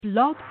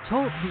Blog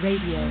Talk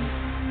Radio.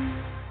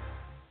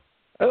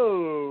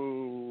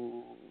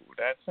 Oh,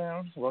 that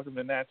sounds. Welcome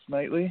to Nats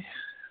Nightly,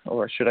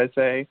 or should I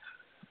say,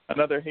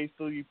 another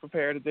hastily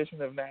prepared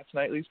edition of Nats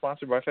Nightly,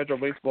 sponsored by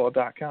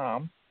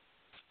FederalBaseball.com.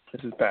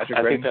 This is Patrick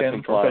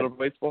Reddington from Federal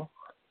Baseball.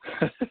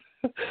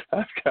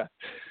 I've got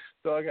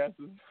Doghouse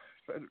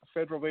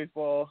Federal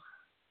Baseball.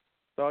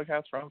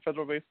 Doghouse from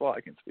Federal Baseball.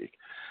 I can speak.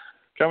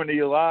 Coming to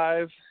you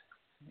live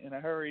in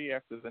a hurry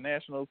after the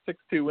Nationals'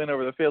 6-2 win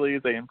over the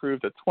Phillies. They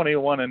improved to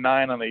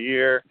 21-9 on the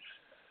year.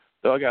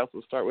 Doghouse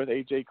will start with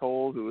A.J.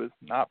 Cole, who is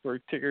not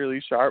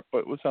particularly sharp,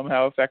 but was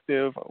somehow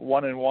effective.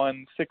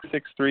 1-1,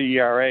 6.63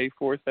 ERA,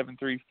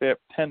 4.73 FIP,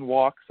 10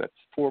 walks. That's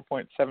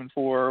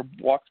 4.74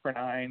 walks per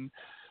nine,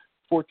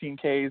 14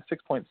 Ks,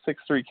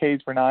 6.63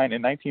 Ks per nine,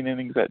 and 19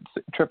 innings at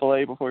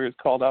AAA before he was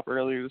called up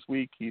earlier this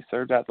week. He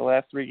served out the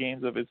last 3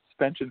 games of his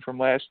suspension from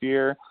last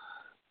year.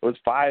 It was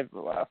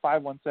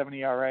 5.17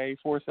 ERA,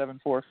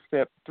 4.74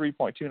 FIP,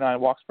 3.29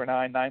 walks per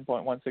nine,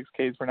 9.16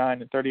 Ks per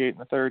nine, and 38 in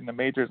the third in the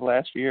majors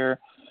last year.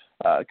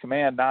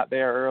 Command not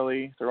there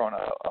early, throwing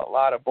a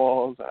lot of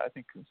balls. I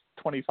think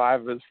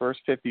 25 of his first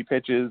 50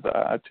 pitches.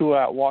 A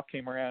 2-out walk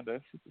came around to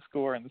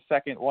score in the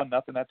second, 1-0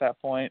 at that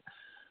point.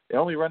 The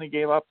only run he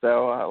gave up,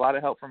 though, a lot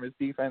of help from his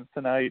defense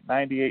tonight.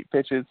 98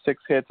 pitches,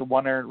 6 hits,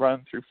 1 earned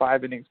run through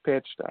 5 innings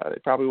pitched. They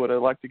probably would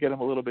have liked to get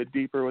him a little bit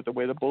deeper with the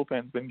way the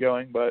bullpen's been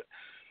going, but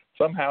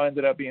somehow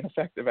ended up being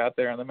effective out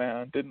there on the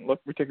mound. Didn't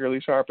look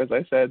particularly sharp, as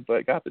I said,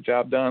 but got the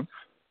job done.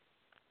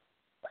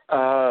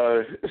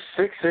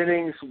 6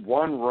 innings,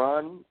 1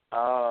 run.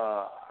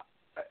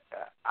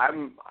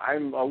 I'm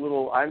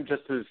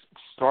just as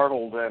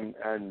startled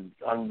and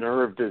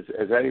unnerved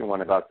as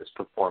anyone about this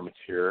performance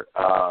here.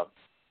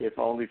 If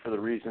only for the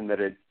reason that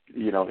it,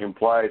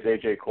 implies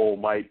A.J. Cole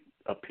might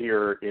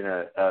appear in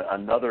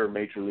another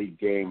major league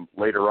game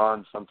later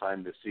on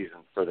sometime this season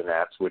for the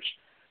Nats, which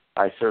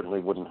I certainly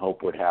wouldn't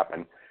hope would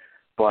happen.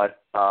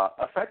 But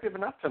effective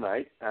enough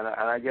tonight, and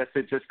I guess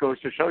it just goes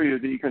to show you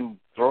that you can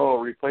throw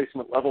a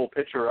replacement-level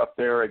pitcher up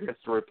there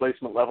against a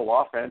replacement-level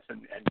offense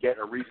and get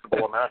a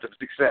reasonable amount of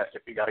success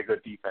if you got a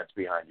good defense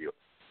behind you.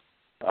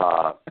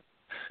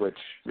 Which,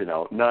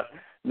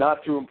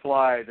 not to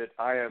imply that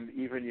I am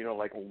even,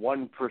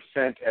 1%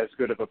 as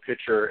good of a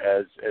pitcher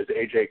as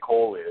A.J.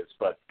 Cole is,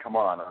 but come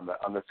on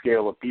the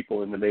scale of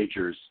people in the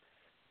majors,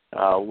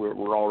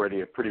 we're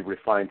already a pretty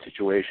refined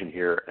situation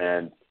here,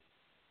 and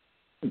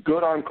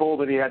good on Cole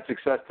that he had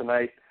success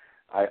tonight.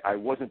 I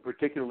wasn't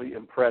particularly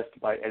impressed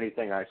by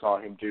anything I saw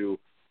him do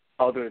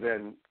other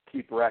than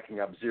keep racking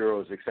up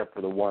zeros except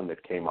for the one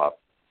that came up.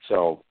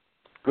 So,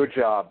 good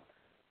job.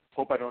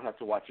 Hope I don't have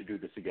to watch you do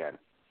this again.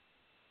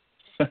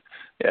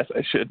 Yes,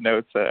 I should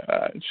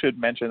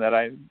mention that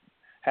I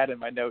had in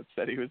my notes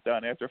that he was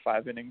done after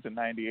 5 innings and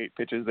 98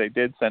 pitches. They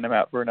did send him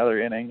out for another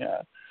inning.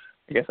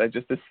 I guess I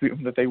just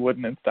assumed that they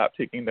wouldn't and stopped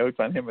taking notes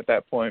on him at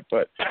that point.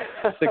 But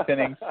 6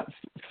 innings,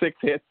 6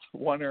 hits,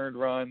 1 earned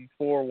run,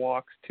 4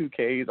 walks, 2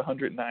 Ks,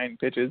 109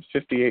 pitches,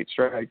 58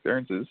 strikes.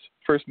 Earns his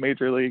first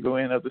major league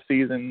win of the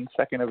season,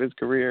 second of his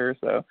career.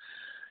 So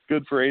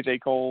good for A.J.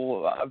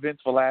 Cole. Vince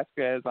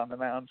Velasquez on the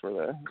mound for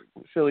the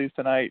Phillies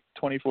tonight.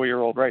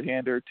 24-year-old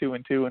right-hander,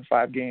 2-2 in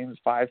 5 games,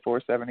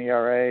 5.47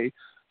 ERA.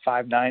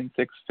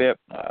 5.96 FIP,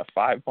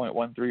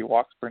 5.13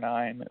 walks per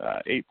nine,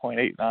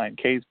 8.89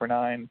 Ks per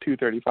nine,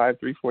 235,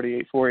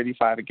 348,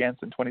 485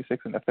 against, and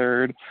 26 in the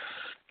third.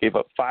 Gave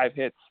up 5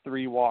 hits,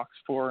 3 walks,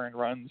 4 earned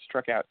runs,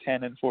 struck out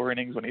 10 in 4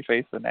 innings when he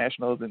faced the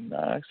Nationals in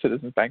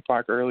Citizens Bank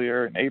Park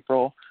earlier in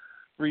April.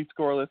 3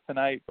 scoreless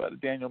tonight, but a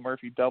Daniel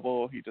Murphy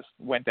double. He just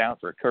went down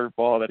for a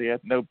curveball that he had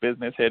no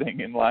business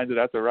hitting and lined it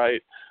out to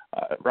right.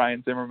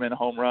 Ryan Zimmerman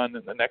home run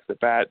in the next at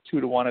bat,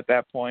 2-1 at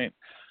that point.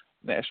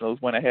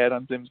 Nationals went ahead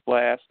on Zim's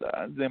blast.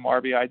 Zim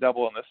RBI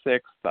double in the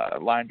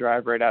 6th. Line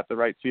drive right at the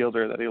right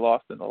fielder that he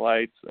lost in the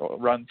lights. A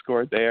run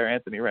scored there.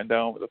 Anthony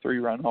Rendon with a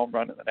 3-run home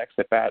run in the next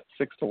at bat,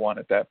 6-1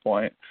 at that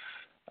point.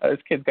 This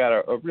kid's got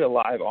a real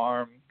live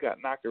arm.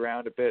 Got knocked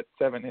around a bit.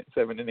 7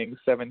 innings,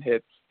 7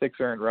 hits, 6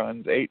 earned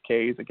runs, 8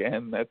 Ks.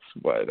 Again, that's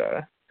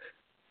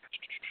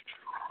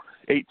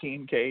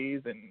 18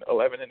 Ks and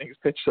 11 innings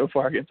pitched so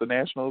far against the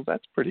Nationals.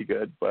 That's pretty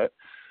good, but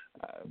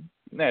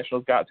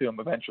Nationals got to him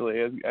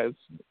eventually, as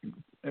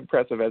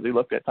impressive as he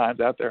looked at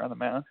times out there on the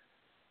mound.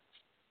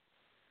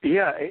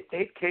 Yeah,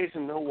 8 Ks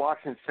and no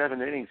walks in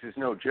 7 innings is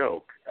no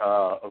joke.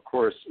 Of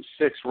course,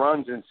 6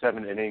 runs in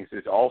 7 innings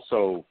is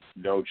also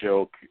no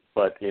joke,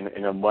 but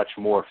in a much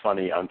more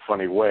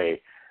unfunny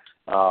way.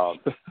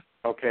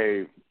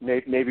 Okay,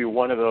 maybe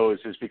one of those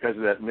is because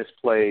of that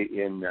misplay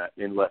in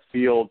left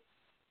field,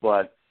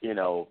 but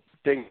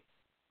ding,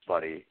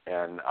 buddy,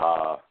 and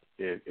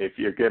if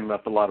you're giving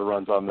up a lot of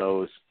runs on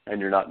those and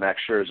you're not Max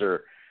Scherzer,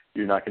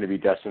 you're not going to be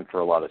destined for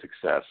a lot of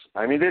success.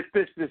 I mean,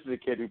 this is a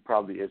kid who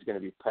probably is going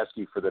to be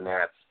pesky for the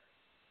Nats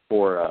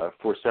for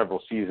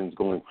several seasons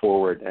going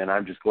forward, and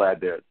I'm just glad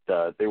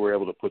that they were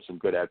able to put some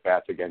good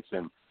at-bats against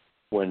him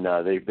when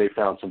they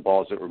found some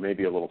balls that were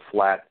maybe a little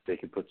flat. They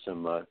could put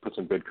some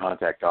good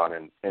contact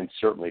on, and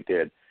certainly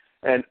did.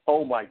 And,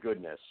 oh, my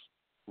goodness,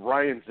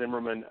 Ryan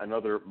Zimmerman,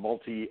 another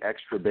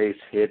multi-extra base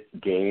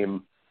hit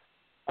game.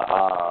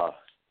 I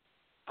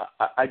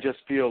just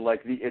feel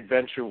like the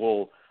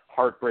eventual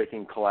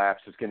heartbreaking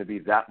collapse is going to be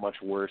that much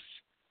worse.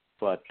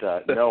 But,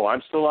 no,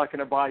 I'm still not going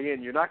to buy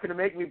in. You're not going to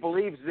make me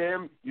believe,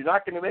 Zim. You're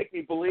not going to make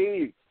me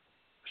believe.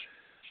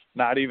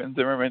 Not even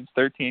Zimmerman's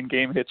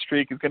 13-game hit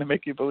streak is going to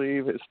make you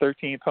believe. His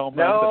 13th home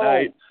run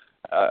tonight.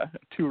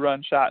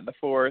 2-run shot in the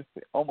fourth.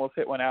 Almost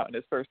hit one out in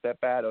his first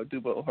at-bat.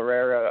 Odubel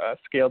Herrera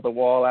scaled the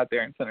wall out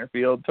there in center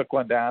field, took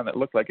one down that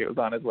looked like it was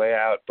on his way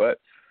out. But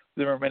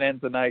Zimmerman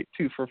ends the night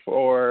 2 for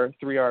 4,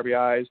 3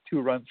 RBIs,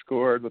 2 runs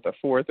scored with a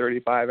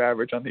 .435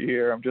 average on the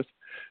year. I'm just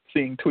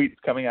seeing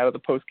tweets coming out of the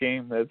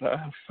postgame with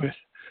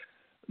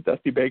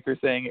Dusty Baker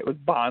saying it was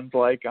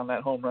Bonds-like on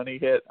that home run he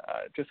hit.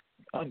 Just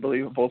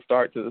unbelievable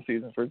start to the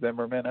season for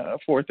Zimmerman. A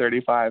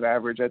 .435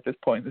 average at this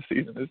point in the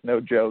season is no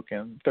joke.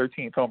 And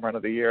 13th home run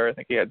of the year. I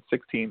think he had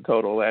 16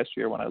 total last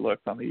year when I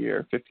looked on the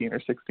year, 15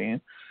 or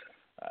 16.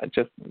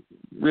 Just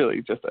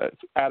a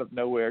out of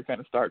nowhere kind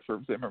of start for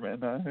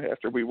Zimmerman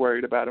after we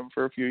worried about him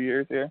for a few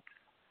years here.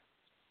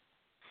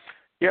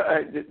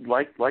 Yeah,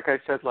 like I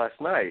said last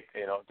night,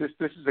 this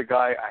is a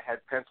guy I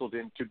had penciled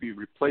in to be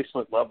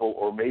replacement level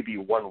or maybe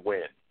 1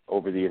 win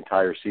over the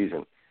entire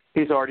season.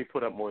 He's already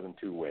put up more than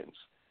 2 wins.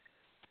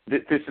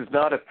 This is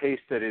not a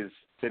pace that is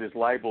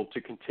liable to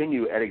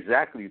continue at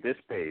exactly this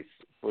pace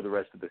for the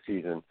rest of the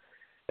season.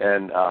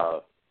 And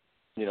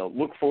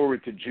look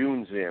forward to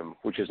June Zim,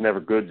 which is never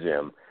good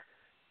Zim.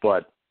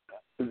 But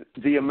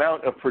the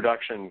amount of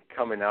production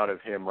coming out of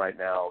him right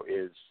now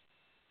is,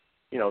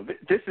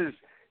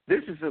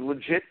 this is a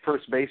legit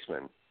first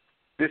baseman.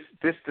 This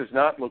does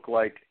not look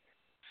like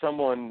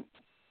someone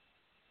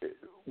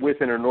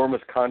with an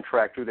enormous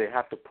contract who they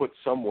have to put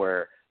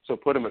somewhere, so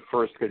put him at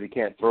first because he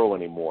can't throw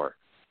anymore.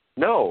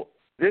 No,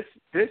 this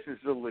is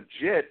a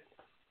legit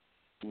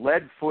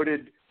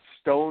lead-footed,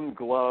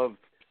 stone-gloved,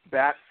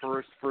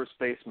 bat-first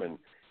baseman,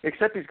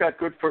 except he's got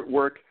good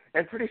footwork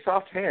and pretty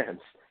soft hands.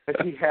 As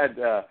he had,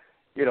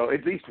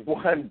 at least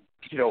one,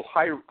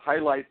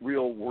 highlight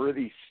reel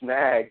worthy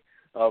snag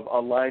of a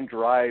line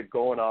drive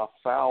going off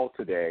foul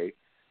today.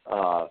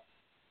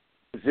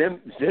 Zim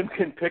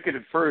can pick it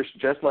at first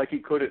just like he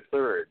could at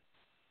third.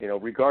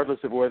 Regardless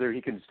of whether he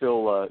can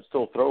still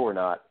throw or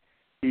not,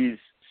 he's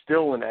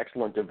still an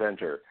excellent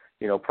defender.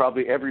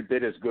 Probably every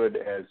bit as good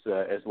as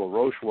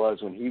LaRoche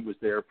was when he was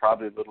there,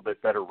 probably a little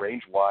bit better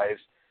range-wise.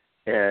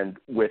 And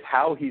with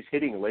how he's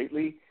hitting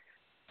lately,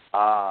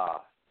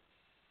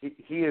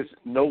 he is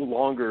no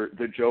longer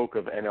the joke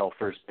of NL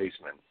first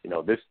baseman.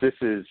 This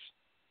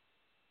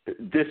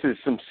is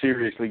some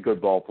seriously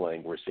good ball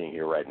playing we're seeing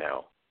here right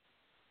now.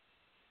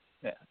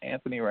 Yeah,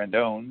 Anthony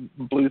Rendon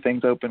blew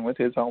things open with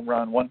his home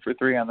run, 1 for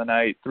 3 on the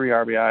night, 3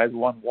 RBIs,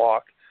 1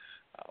 walk,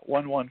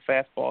 1-1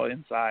 fastball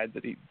inside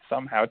that he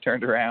somehow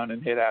turned around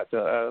and hit out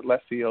to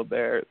left field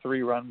there,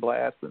 3-run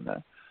blast, and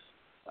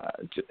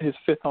his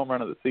 5th home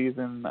run of the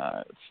season.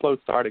 Slow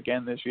start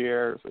again this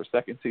year for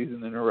 2nd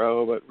season in a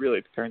row, but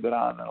really turned it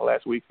on in the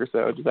last week or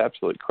so, just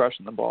absolutely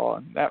crushing the ball.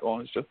 And that one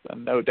was just a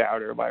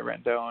no-doubter by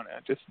Rendon.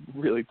 And just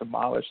really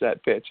demolished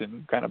that pitch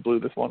and kind of blew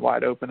this one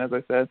wide open, as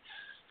I said.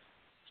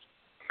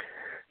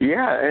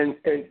 Yeah, and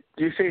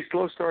do you say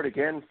slow start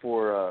again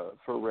for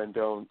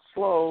Rendon?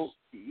 Slow,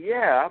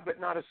 yeah, but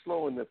not as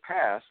slow in the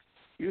past.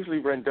 Usually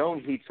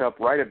Rendon heats up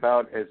right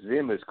about as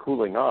Zim is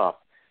cooling off.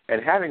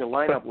 And having a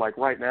lineup like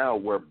right now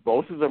where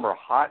both of them are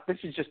hot, this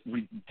is just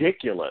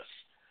ridiculous.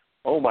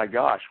 Oh, my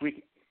gosh.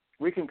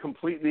 We can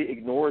completely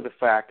ignore the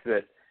fact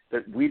that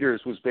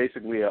Wieters was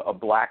basically a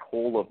black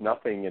hole of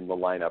nothing in the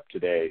lineup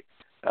today,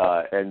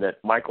 and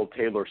that Michael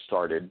Taylor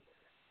started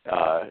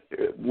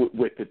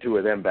with the two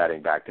of them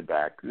batting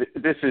back-to-back.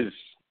 This is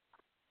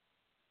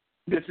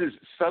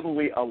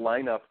suddenly a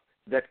lineup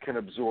that can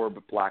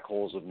absorb black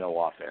holes of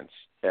no offense.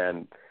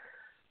 And,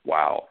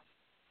 wow,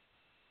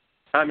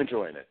 I'm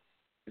enjoying it.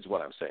 Is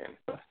what I'm saying.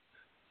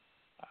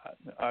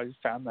 I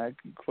found that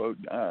quote.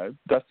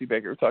 Dusty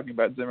Baker talking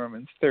about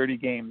Zimmerman's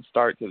 30-game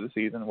start to the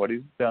season, what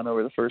he's done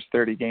over the first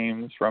 30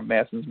 games from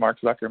Masson's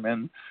Mark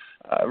Zuckerman.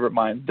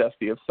 Reminds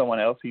Dusty of someone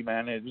else he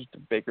managed.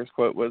 Baker's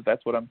quote was,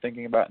 "That's what I'm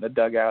thinking about in the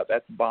dugout.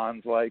 That's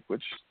Bonds-like,"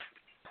 which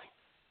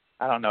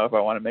I don't know if I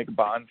want to make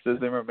Bonds to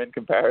Zimmerman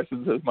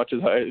comparisons as much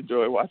as I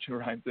enjoy watching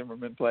Ryan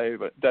Zimmerman play,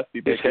 but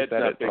Dusty Baker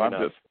said it,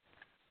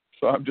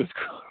 so I'm just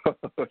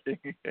quoting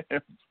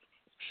him.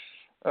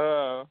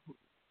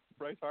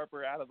 Bryce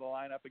Harper out of the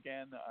lineup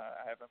again.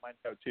 I have in my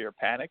notes here,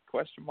 panic, ?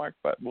 But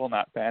will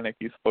not panic.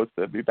 He's supposed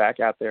to be back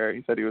out there.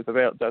 He said he was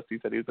available. Dusty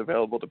said he was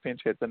available to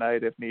pinch hit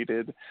tonight if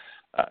needed.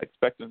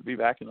 Expect him to be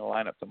back in the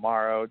lineup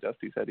tomorrow.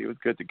 Dusty said he was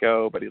good to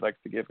go, but he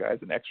likes to give guys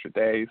an extra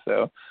day.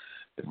 So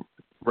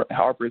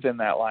Harper's in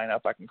that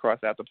lineup, I can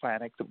cross out the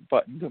panic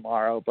button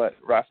tomorrow. But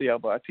Rafael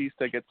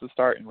Bautista gets the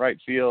start in right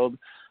field.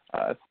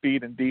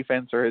 Speed and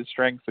defense are his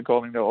strengths,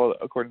 according to all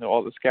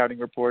the scouting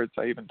reports.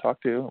 I even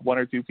talked to one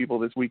or two people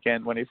this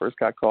weekend when he first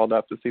got called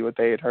up to see what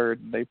they had heard,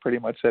 and they pretty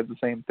much said the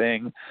same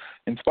thing.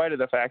 In spite of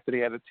the fact that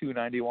he had a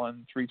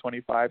 291,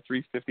 325,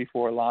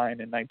 354 line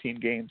in 19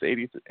 games,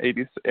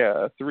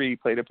 83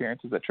 plate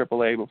appearances at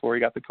AAA before he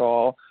got the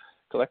call.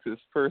 Collects his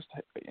first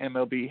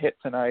MLB hit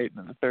tonight,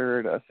 and the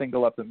third, a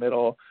single up the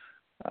middle.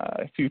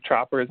 A few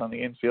choppers on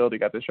the infield. He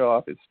got to show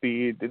off his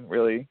speed. Didn't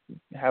really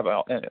have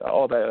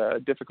all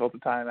that difficult a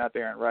time out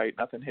there and right.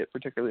 Nothing hit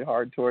particularly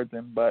hard towards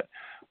him, but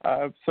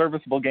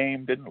serviceable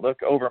game. Didn't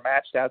look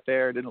overmatched out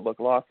there. Didn't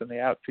look lost in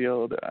the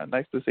outfield.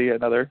 Nice to see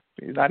another.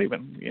 He's not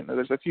even,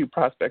 there's a few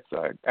prospects,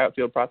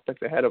 outfield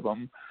prospects ahead of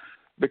him.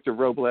 Victor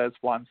Robles,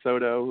 Juan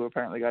Soto, who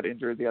apparently got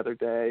injured the other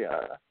day.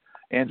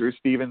 Andrew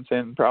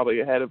Stevenson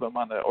probably ahead of him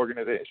on the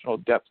organizational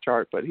depth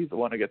chart, but he's the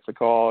one who gets the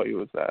call. He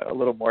was a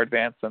little more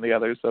advanced than the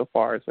others so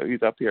far, so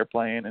he's up here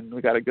playing, and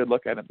we got a good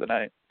look at him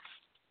tonight.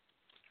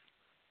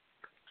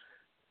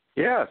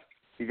 Yeah,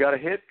 he got a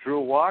hit, drew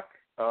a walk,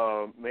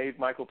 made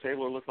Michael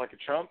Taylor look like a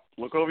chump.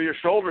 Look over your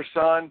shoulder,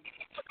 son,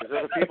 because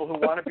there are people who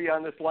want to be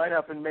on this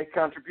lineup and make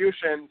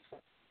contributions.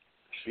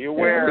 Be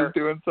aware. Taylor was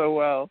doing so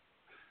well.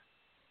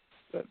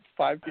 That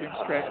 5-game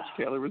stretch,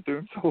 Taylor was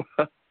doing so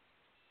well.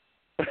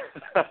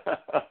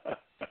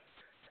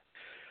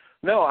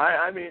 No,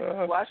 I mean,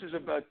 flashes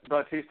of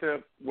Bautista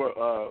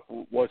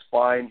was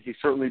fine. He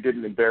certainly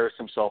didn't embarrass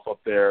himself up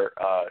there.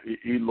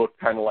 He looked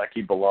kind of like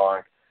he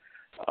belonged.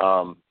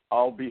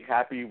 I'll be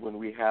happy when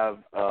we have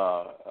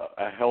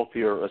a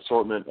healthier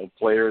assortment of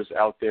players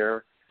out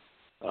there.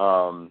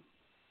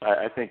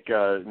 I think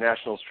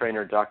Nationals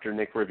trainer Dr.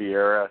 Nick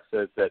Riviera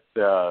says that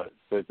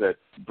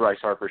Bryce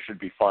Harper should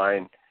be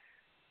fine.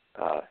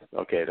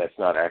 Okay, that's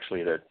not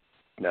actually the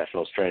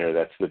Nationals trainer.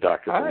 That's the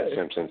doctor from The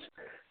Simpsons.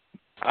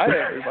 Hi,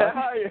 everybody.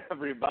 Hi,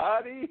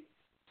 everybody.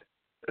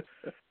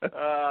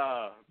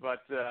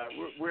 But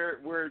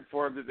we're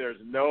informed that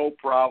there's no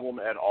problem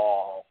at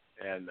all,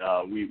 and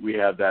we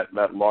have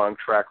that long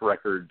track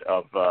record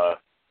of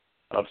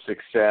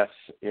success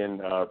in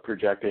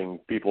projecting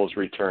people's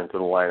return to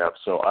the lineup.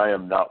 So I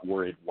am not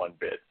worried one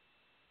bit.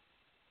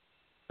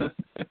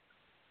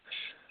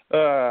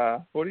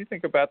 What do you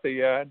think about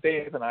the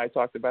Dave and I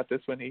talked about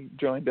this when he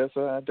joined us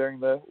during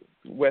the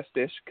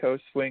Westish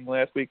Coast swing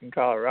last week in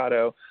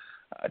Colorado.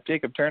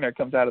 Jacob Turner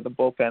comes out of the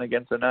bullpen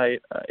against the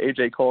night.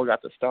 A.J. Cole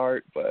got the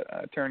start, but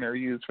Turner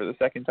used for the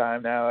second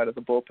time now out of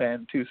the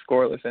bullpen, 2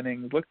 scoreless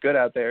innings. Looked good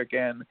out there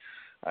again.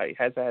 He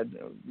has had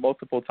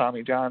multiple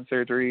Tommy John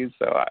surgeries,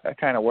 so I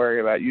kind of worry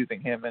about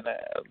using him in a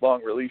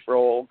long relief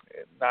role,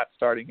 not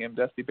starting him.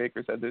 Dusty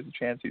Baker said there's a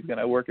chance he's going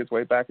to work his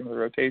way back into the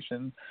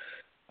rotation.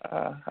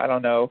 I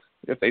don't know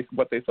if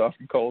what they saw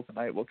from Cole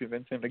tonight will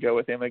convince him to go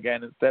with him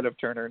again instead of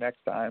Turner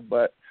next time,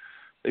 but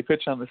they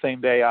pitched on the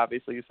same day,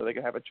 obviously, so they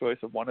can have a choice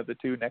of one of the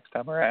two next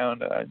time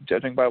around,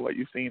 judging by what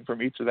you've seen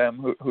from each of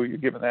them, who you're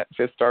giving that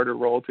fifth starter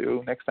role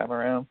to next time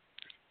around.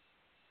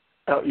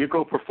 You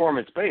go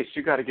performance-based,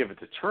 you got to give it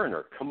to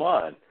Turner. Come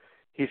on.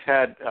 He's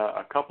had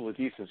a couple of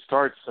decent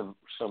starts, some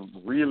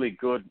really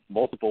good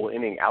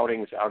multiple-inning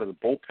outings out of the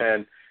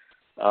bullpen.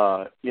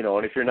 And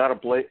if you're not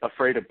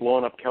afraid of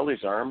blowing up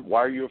Kelly's arm, why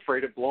are you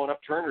afraid of blowing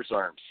up Turner's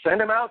arm? Send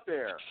him out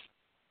there.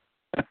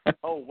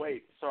 Oh,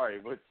 wait, sorry.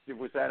 Was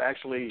that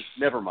actually –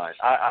 never mind.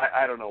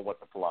 I don't know what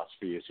the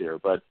philosophy is here,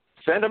 but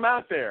send him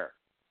out there.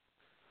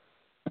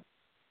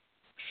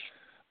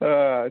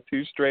 2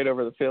 straight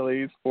over the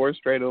Phillies, 4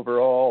 straight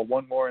overall,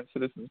 1 more in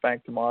Citizens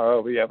Bank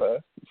tomorrow. We have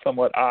a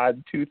somewhat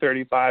odd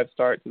 2:35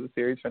 start to the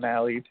series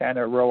finale.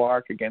 Tanner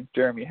Roark against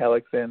Jeremy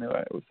Hellickson, who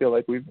I feel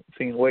like we've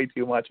seen way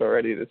too much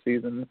already this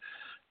season.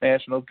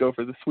 Nationals go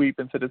for the sweep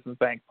in Citizens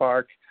Bank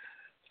Park.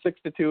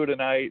 6-2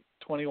 tonight,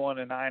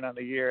 21-9 on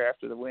the year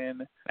after the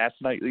win. That's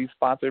Nightly,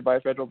 sponsored by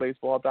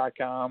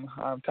FederalBaseball.com.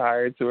 I'm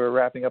tired, so we're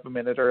wrapping up a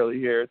minute early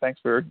here.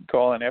 Thanks for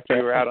calling after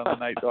you were out on the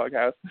night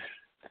doghouse.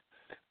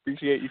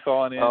 Appreciate you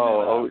calling in.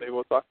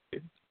 We'll talk to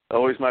you.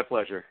 Always my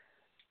pleasure.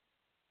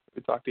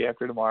 We'll talk to you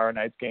after tomorrow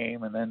night's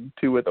game, and then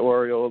 2 with the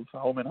Orioles,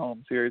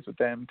 home series with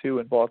them, 2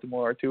 in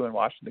Baltimore, 2 in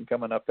Washington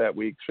coming up that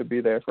week. Should be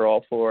there for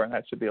all 4, and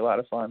that should be a lot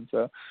of fun.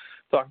 So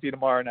talk to you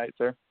tomorrow night,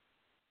 sir.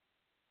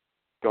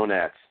 Go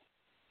Nats.